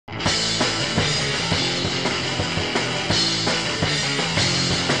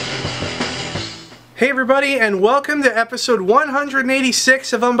Hey everybody, and welcome to episode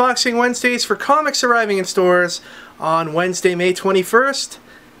 186 of Unboxing Wednesdays for comics arriving in stores on Wednesday, May 21st,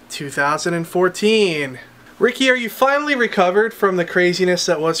 2014. Ricky, are you finally recovered from the craziness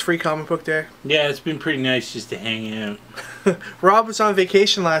that was Free Comic Book Day? Yeah, it's been pretty nice just to hang out. Rob was on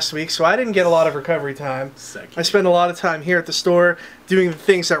vacation last week, so I didn't get a lot of recovery time. I spent a lot of time here at the store doing the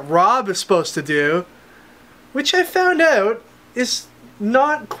things that Rob is supposed to do, which I found out is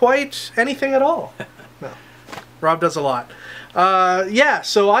not quite anything at all. No. Rob does a lot. Yeah,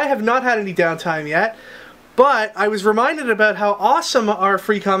 so I have not had any downtime yet, but I was reminded about how awesome our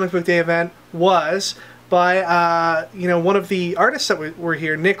Free Comic Book Day event was by one of the artists that were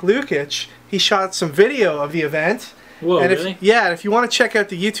here, Nick Lukic. He shot some video of the event. Whoa, and really? Yeah, if you want to check out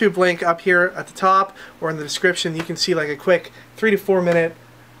the YouTube link up here at the top or in the description, you can see like a quick 3 to 4 minute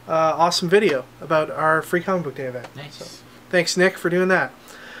awesome video about our Free Comic Book Day event. Nice. So, thanks, Nick, for doing that.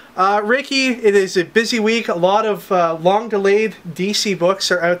 Ricky, it is a busy week. A lot of long-delayed DC books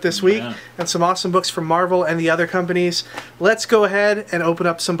are out this week, and some awesome books from Marvel and the other companies. Let's go ahead and open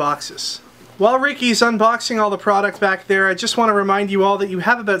up some boxes. While Ricky's unboxing all the product back there, I just want to remind you all that you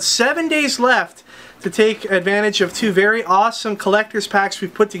have about 7 days left to take advantage of 2 very awesome collector's packs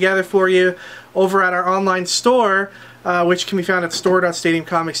we've put together for you over at our online store, which can be found at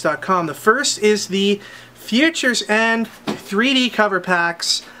store.stadiumcomics.com. The first is the Futures End 3D cover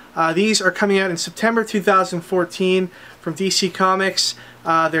packs. These are coming out in September 2014 from DC Comics.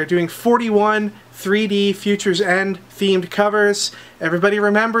 They're doing 41 3D Futures End themed covers. Everybody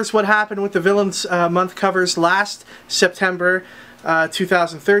remembers what happened with the Villains Month covers last September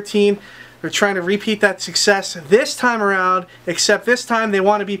 2013. They're trying to repeat that success this time around, except this time they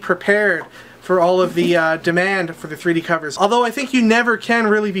want to be prepared for all of the demand for the 3D covers. Although I think you never can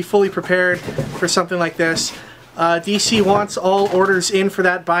really be fully prepared for something like this. DC wants all orders in for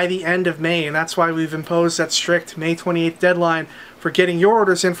that by the end of May, and that's why we've imposed that strict May 28th deadline for getting your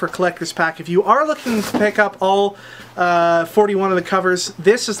orders in for Collector's Pack. If you are looking to pick up all 41 of the covers,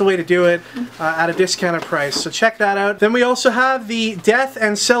 this is the way to do it at a discounted price. So check that out. Then we also have the Death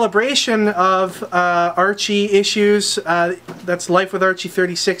and Celebration of Archie issues. That's Life with Archie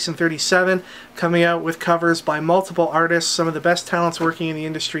 36 and 37, coming out with covers by multiple artists, some of the best talents working in the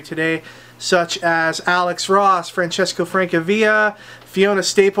industry today, such as Alex Ross, Francesco Francavilla, Fiona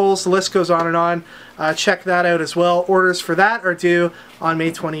Staples, the list goes on and on. Check that out as well. Orders for that are due on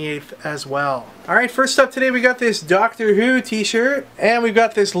May 28th as well. Alright, first up today we got this Doctor Who t-shirt, and we've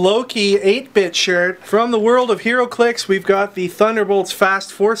got this Loki 8-bit shirt. From the world of HeroClix, we've got the Thunderbolts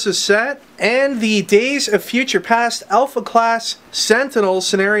Fast Forces set, and the Days of Future Past Alpha Class Sentinel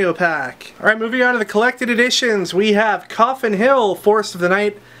Scenario Pack. Alright, moving on to the collected editions, we have Coffin Hill, Forest of the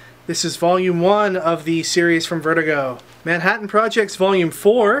Night. This is Volume 1 of the series from Vertigo. Manhattan Projects Volume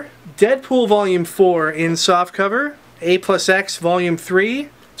 4, Deadpool Volume 4 in softcover, A+X Volume 3,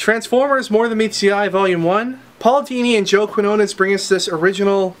 Transformers More Than Meets the Eye Volume 1, Paul Dini and Joe Quinones bring us this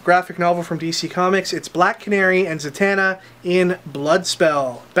original graphic novel from DC Comics. It's Black Canary and Zatanna in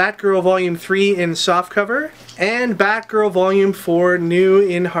Bloodspell. Batgirl Volume 3 in softcover, and Batgirl Volume 4 new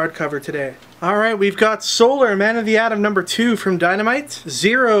in hardcover today. Alright, we've got Solar, Man of the Atom number 2 from Dynamite,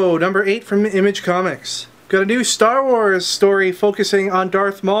 Zero number 8 from Image Comics. Got a new Star Wars story focusing on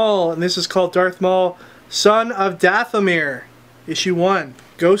Darth Maul, and this is called Darth Maul, Son of Dathomir, issue 1.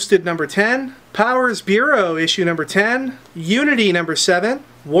 Ghosted number 10, Powers Bureau issue number 10, Unity number 7,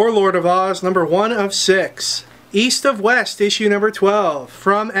 Warlord of Oz number 1 of 6. East of West issue number 12.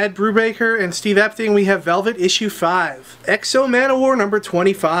 From Ed Brubaker and Steve Epting, we have Velvet issue 5. Exo Manowar number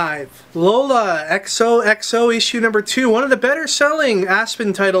 25. Lola XOXO issue number 2. One of the better selling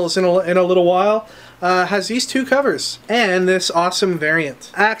Aspen titles in a little while. Has these 2 covers and this awesome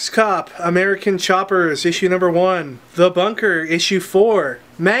variant. Axe Cop American Choppers issue number 1. The Bunker issue 4.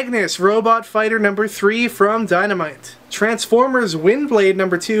 Magnus Robot Fighter number 3 from Dynamite. Transformers Windblade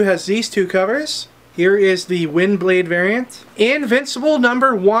number 2 has these 2 covers. Here is the Windblade variant. Invincible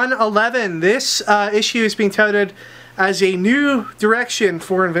number 111. This issue is being touted as a new direction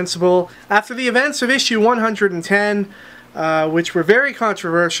for Invincible after the events of issue 110, which were very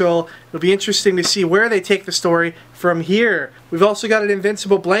controversial. It'll be interesting to see where they take the story from here. We've also got an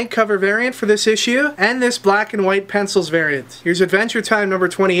Invincible blank cover variant for this issue, and this black and white pencils variant. Here's Adventure Time number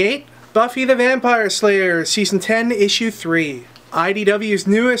 28. Buffy the Vampire Slayer, Season 10, Issue 3. IDW's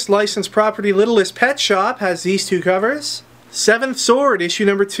newest licensed property, Littlest Pet Shop, has these 2 covers. Seventh Sword, issue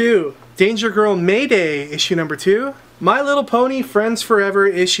number 2. Danger Girl Mayday, issue number 2. My Little Pony Friends Forever,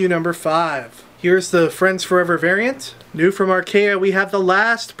 issue number 5. Here's the Friends Forever variant. New from Archaea, we have The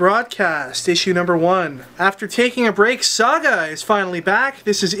Last Broadcast, issue number 1. After taking a break, Saga is finally back.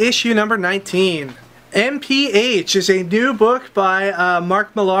 This is issue number 19. MPH is a new book by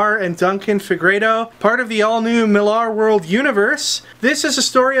Mark Millar and Duncan Fegredo, part of the all-new Millar World universe. This is a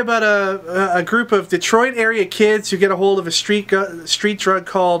story about a group of Detroit area kids who get a hold of a street drug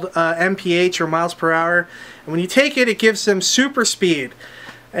called MPH, or miles per hour. And when you take it, it gives them super speed.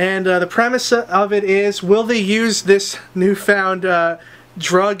 And the premise of it is, will they use this newfound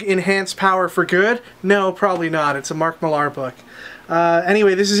drug-enhanced power for good? No, probably not. It's a Mark Millar book.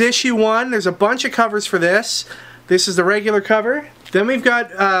 Anyway, this is issue 1. There's a bunch of covers for this. This is the regular cover. Then we've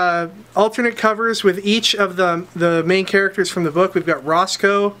got alternate covers with each of the main characters from the book. We've got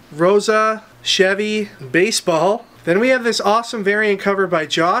Roscoe, Rosa, Chevy, Baseball. Then we have this awesome variant cover by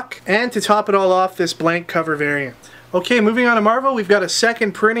Jock. And to top it all off, this blank cover variant. Okay, moving on to Marvel, we've got a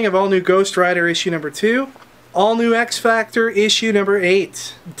second printing of All New Ghost Rider issue number 2. All New X-Factor issue number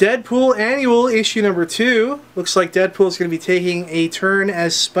 8. Deadpool Annual issue number 2. Looks like Deadpool's going to be taking a turn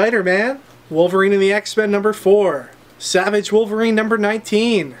as Spider-Man. Wolverine and the X-Men number 4. Savage Wolverine number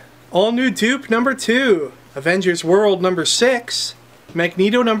 19. All New DOOP number 2. Avengers World number 6.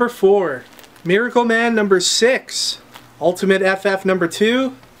 Magneto number 4. Miracle Man number 6. Ultimate FF number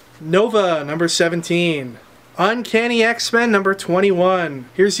 2. Nova number 17. Uncanny X-Men number 21.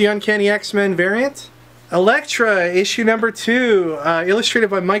 Here's the Uncanny X-Men variant. Elektra, issue number 2, illustrated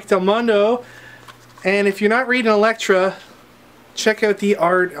by Mike Del Mondo. And if you're not reading Elektra, check out the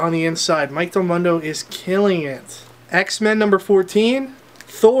art on the inside. Mike Del Mondo is killing it. X-Men number 14.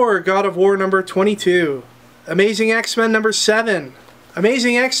 Thor, God of War number 22. Amazing X-Men number 7.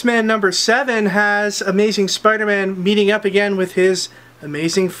 Amazing X-Men number 7 has Amazing Spider-Man meeting up again with his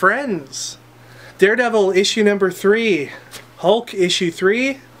amazing friends. Daredevil, issue number 3. Hulk, issue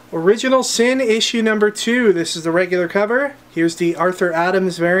 3. Original Sin issue number 2. This is the regular cover. Here's the Arthur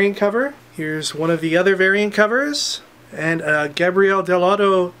Adams variant cover. Here's one of the other variant covers. And a Gabriel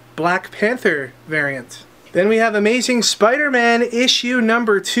Dell'Otto Black Panther variant. Then we have Amazing Spider-Man issue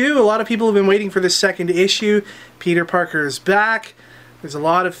number 2. A lot of people have been waiting for this second issue. Peter Parker is back. There's a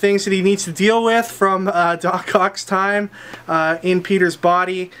lot of things that he needs to deal with from Doc Ock's time in Peter's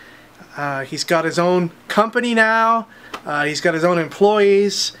body. He's got his own company now. He's got his own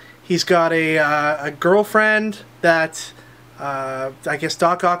employees. He's got a girlfriend that I guess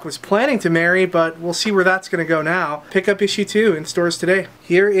Doc Ock was planning to marry, but we'll see where that's going to go now. Pick up issue 2 in stores today.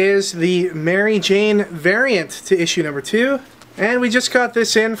 Here is the Mary Jane variant to issue number 2. And we just got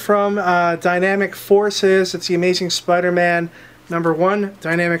this in from Dynamic Forces. It's the Amazing Spider-Man number 1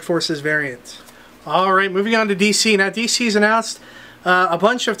 Dynamic Forces variant. Alright, moving on to DC. Now DC's announced a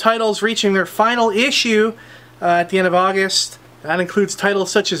bunch of titles reaching their final issue at the end of August. That includes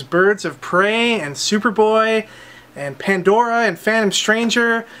titles such as Birds of Prey and Superboy and Pandora and Phantom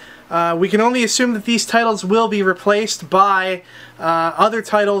Stranger. We can only assume that these titles will be replaced by other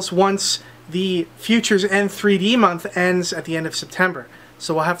titles once the Futures End 3D month ends at the end of September.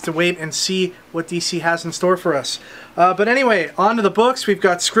 So we'll have to wait and see what DC has in store for us. But anyway, on to the books. We've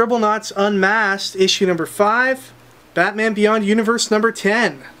got Scribblenauts Unmasked issue number 5. Batman Beyond Universe number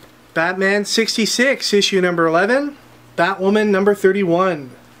 10. Batman 66 issue number 11. Batwoman number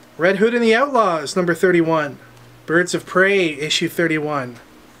 31. Red Hood and the Outlaws number 31. Birds of Prey issue 31.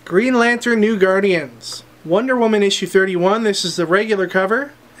 Green Lantern New Guardians. Wonder Woman issue 31. This is the regular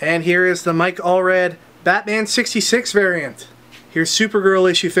cover. And here is the Mike Allred Batman 66 variant. Here's Supergirl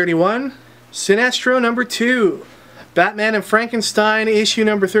issue 31. Sinestro number 2. Batman and Frankenstein issue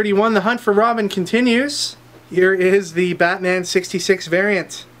number 31. The Hunt for Robin continues. Here is the Batman 66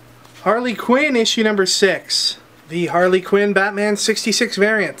 variant. Harley Quinn issue number 6. The Harley Quinn Batman 66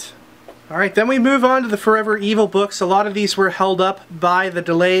 variant. Alright, then we move on to the Forever Evil books. A lot of these were held up by the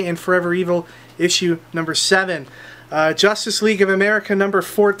delay in Forever Evil issue number 7. Justice League of America number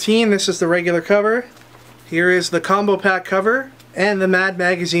 14. This is the regular cover. Here is the combo pack cover and the Mad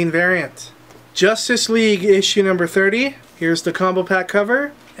Magazine variant. Justice League issue number 30. Here's the combo pack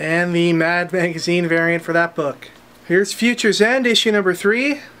cover and the Mad Magazine variant for that book. Here's Futures End issue number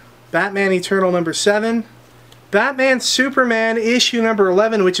 3. Batman Eternal number 7. Batman Superman issue number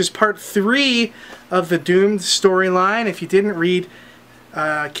 11, which is part 3 of the Doomed storyline. If you didn't read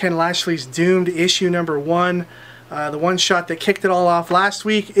Ken Lashley's Doomed issue number 1, the one-shot that kicked it all off last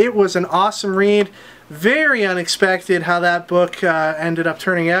week, it was an awesome read. Very unexpected how that book ended up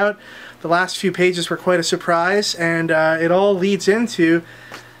turning out. The last few pages were quite a surprise, and it all leads into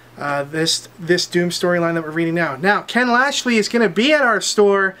this Doom storyline that we're reading now. Now, Ken Lashley is going to be at our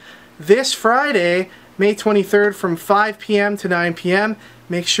store this Friday, May 23rd from 5 p.m. to 9 p.m.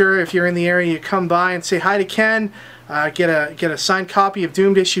 Make sure if you're in the area you come by and say hi to Ken, get a signed copy of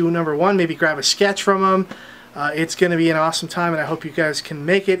Doomed issue number 1, maybe grab a sketch from him. It's going to be an awesome time, and I hope you guys can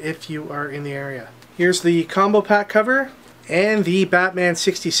make it if you are in the area. Here's the combo pack cover and the Batman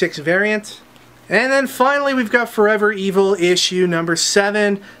 66 variant. And then finally we've got Forever Evil issue number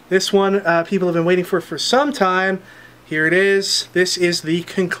 7. This one people have been waiting for some time. Here it is. This is the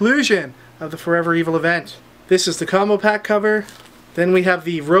conclusion of the Forever Evil event. This is the combo pack cover. Then we have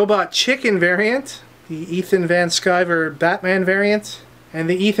the Robot Chicken variant, the Ethan Van Sciver Batman variant, and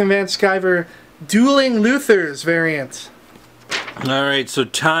the Ethan Van Sciver Dueling Luthers variant. Alright, so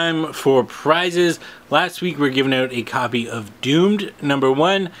time for prizes. Last week we were giving out a copy of Doomed number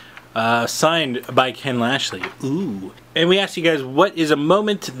 1, signed by Ken Lashley. Ooh. And we asked you guys, what is a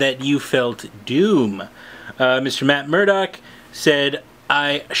moment that you felt doom? Mr. Matt Murdoch said,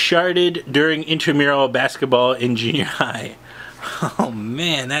 I sharded during intramural basketball in junior high. Oh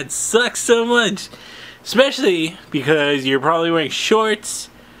man, that sucks so much. Especially because you're probably wearing shorts,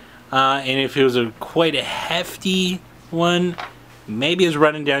 and if it was quite a hefty one, maybe it's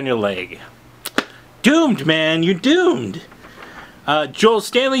running down your leg. Doomed, man, you're doomed. Joel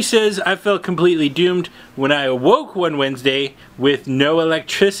Stanley says, I felt completely doomed when I awoke one Wednesday with no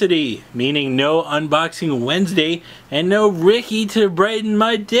electricity, meaning no Unboxing Wednesday and no Ricky to brighten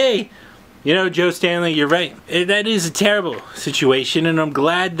my day. You know, Joe Stanley, you're right. That is a terrible situation, and I'm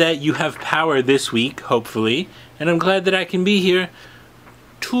glad that you have power this week, hopefully, and I'm glad that I can be here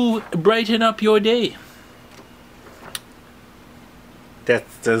to brighten up your day.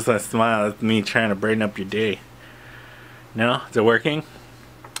 That's a smile. That's me trying to brighten up your day. No? Is it working?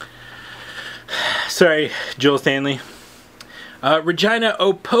 Sorry, Joel Stanley. Regina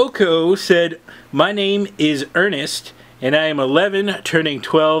Opoko said, my name is Ernest, and I am 11, turning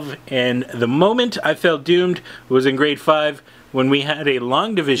 12, and the moment I felt doomed was in grade 5 when we had a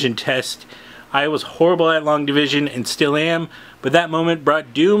long division test. I was horrible at long division and still am, but that moment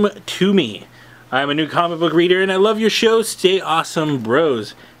brought doom to me. I'm a new comic book reader, and I love your show. Stay awesome,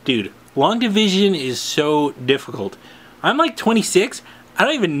 bros. Dude, long division is so difficult. I'm like 26. I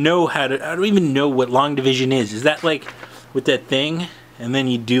don't even know what long division is. Is that like with that thing? And then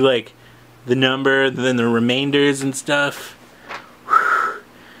you do like the number, then the remainders and stuff. Whew.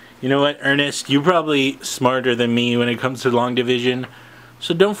 You know what, Ernest? You're probably smarter than me when it comes to long division.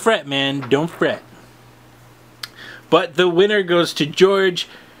 So don't fret, man. Don't fret. But the winner goes to George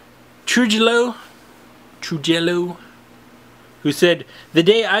Trujillo, who said, the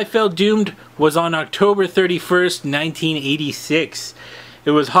day I felt doomed was on October 31st, 1986.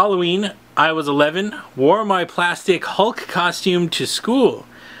 It was Halloween. I was 11, wore my plastic Hulk costume to school.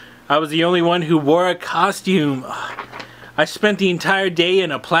 I was the only one who wore a costume. I spent the entire day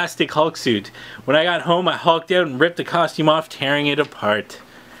in a plastic Hulk suit. When I got home, I hulked out and ripped the costume off, tearing it apart.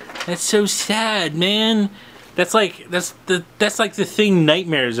 That's so sad, man. That's like the thing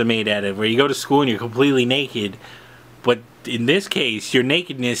nightmares are made out of, where you go to school and you're completely naked. But in this case, your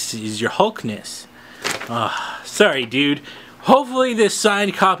nakedness is your Hulkness. Sorry, dude. Hopefully this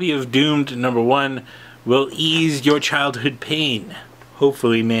signed copy of Doomed number 1 will ease your childhood pain.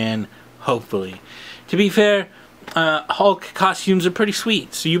 Hopefully, man. Hopefully. To be fair, Hulk costumes are pretty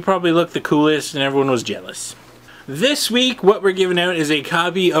sweet, so you probably look the coolest and everyone was jealous. This week, what we're giving out is a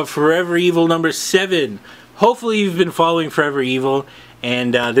copy of Forever Evil number 7. Hopefully you've been following Forever Evil,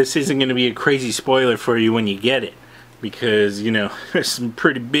 and this isn't going to be a crazy spoiler for you when you get it. Because, you know, there's some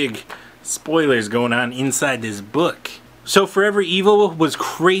pretty big spoilers going on inside this book. So Forever Evil was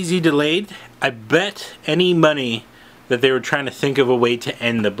crazy delayed. I bet any money that they were trying to think of a way to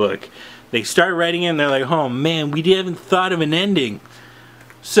end the book. They start writing it and they're like, oh man, we haven't thought of an ending.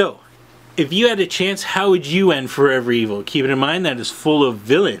 So, if you had a chance, how would you end Forever Evil? Keeping in mind that it's full of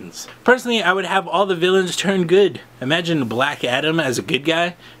villains. Personally, I would have all the villains turn good. Imagine Black Adam as a good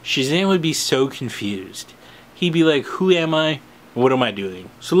guy. Shazam would be so confused. He'd be like, who am I? What am I doing?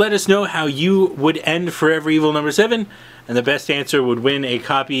 So let us know how you would end Forever Evil number 7, and the best answer would win a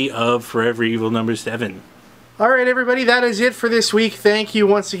copy of Forever Evil number 7. Alright everybody, that is it for this week. Thank you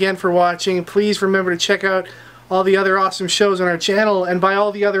once again for watching. Please remember to check out all the other awesome shows on our channel, and by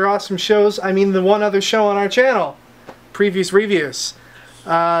all the other awesome shows, I mean the one other show on our channel, Previews Reviews.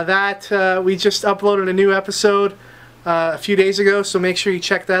 We just uploaded a new episode a few days ago, so make sure you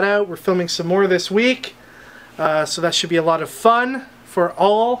check that out. We're filming some more this week. So that should be a lot of fun for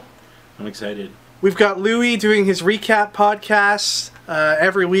all. I'm excited. We've got Louie doing his recap podcasts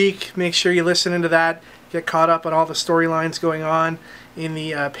every week. Make sure you listen into that. Get caught up on all the storylines going on in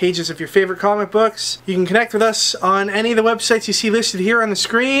the pages of your favorite comic books. You can connect with us on any of the websites you see listed here on the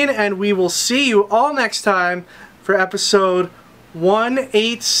screen, and we will see you all next time for episode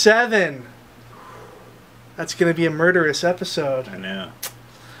 187. That's going to be a murderous episode. I know.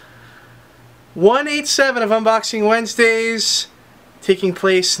 187 of Unboxing Wednesdays. taking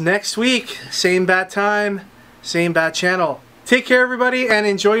place next week. Same bat time, same bat channel. Take care, everybody, and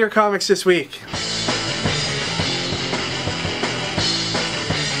enjoy your comics this week.